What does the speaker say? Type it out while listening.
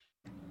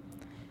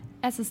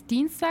Es ist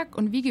Dienstag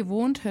und wie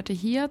gewohnt hört ihr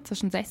hier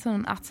zwischen 16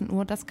 und 18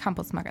 Uhr das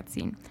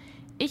Campus-Magazin.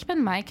 Ich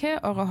bin Maike,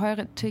 eure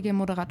heutige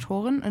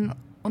Moderatorin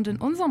und in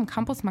unserem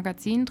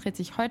Campus-Magazin dreht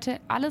sich heute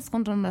alles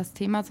rund um das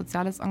Thema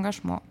soziales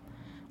Engagement.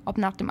 Ob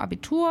nach dem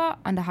Abitur,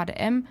 an der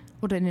HDM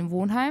oder in dem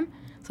Wohnheim,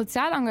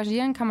 sozial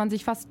engagieren kann man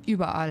sich fast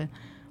überall.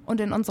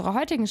 Und in unserer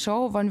heutigen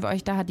Show wollen wir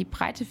euch daher die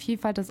breite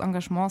Vielfalt des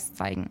Engagements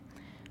zeigen.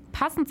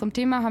 Passend zum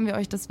Thema haben wir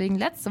euch deswegen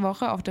letzte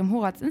Woche auf dem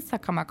Horats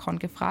Instagram-Account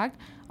gefragt,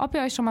 ob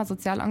ihr euch schon mal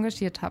sozial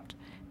engagiert habt.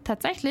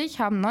 Tatsächlich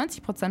haben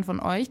 90% von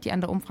euch, die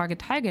an der Umfrage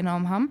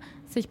teilgenommen haben,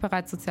 sich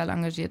bereits sozial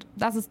engagiert.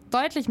 Das ist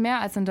deutlich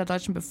mehr als in der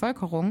deutschen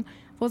Bevölkerung,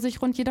 wo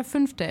sich rund jeder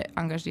Fünfte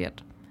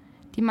engagiert.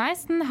 Die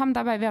meisten haben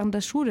dabei während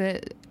der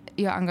Schule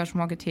ihr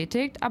Engagement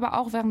getätigt, aber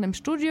auch während dem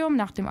Studium,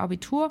 nach dem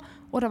Abitur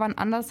oder wann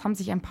anders haben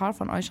sich ein paar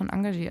von euch schon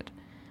engagiert.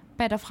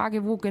 Bei der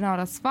Frage, wo genau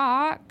das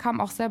war,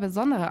 kamen auch sehr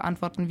besondere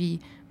Antworten wie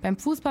beim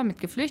Fußball mit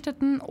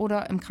Geflüchteten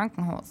oder im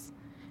Krankenhaus.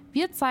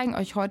 Wir zeigen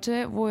euch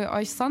heute, wo ihr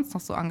euch sonst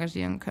noch so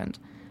engagieren könnt.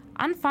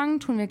 Anfangen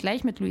tun wir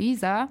gleich mit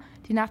Luisa,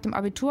 die nach dem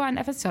Abitur ein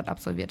FSJ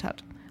absolviert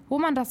hat. Wo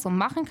man das so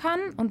machen kann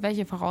und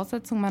welche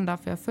Voraussetzungen man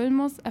dafür erfüllen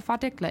muss,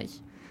 erfahrt ihr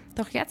gleich.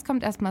 Doch jetzt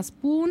kommt erstmal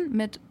Spoon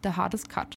mit The Hardest Cut.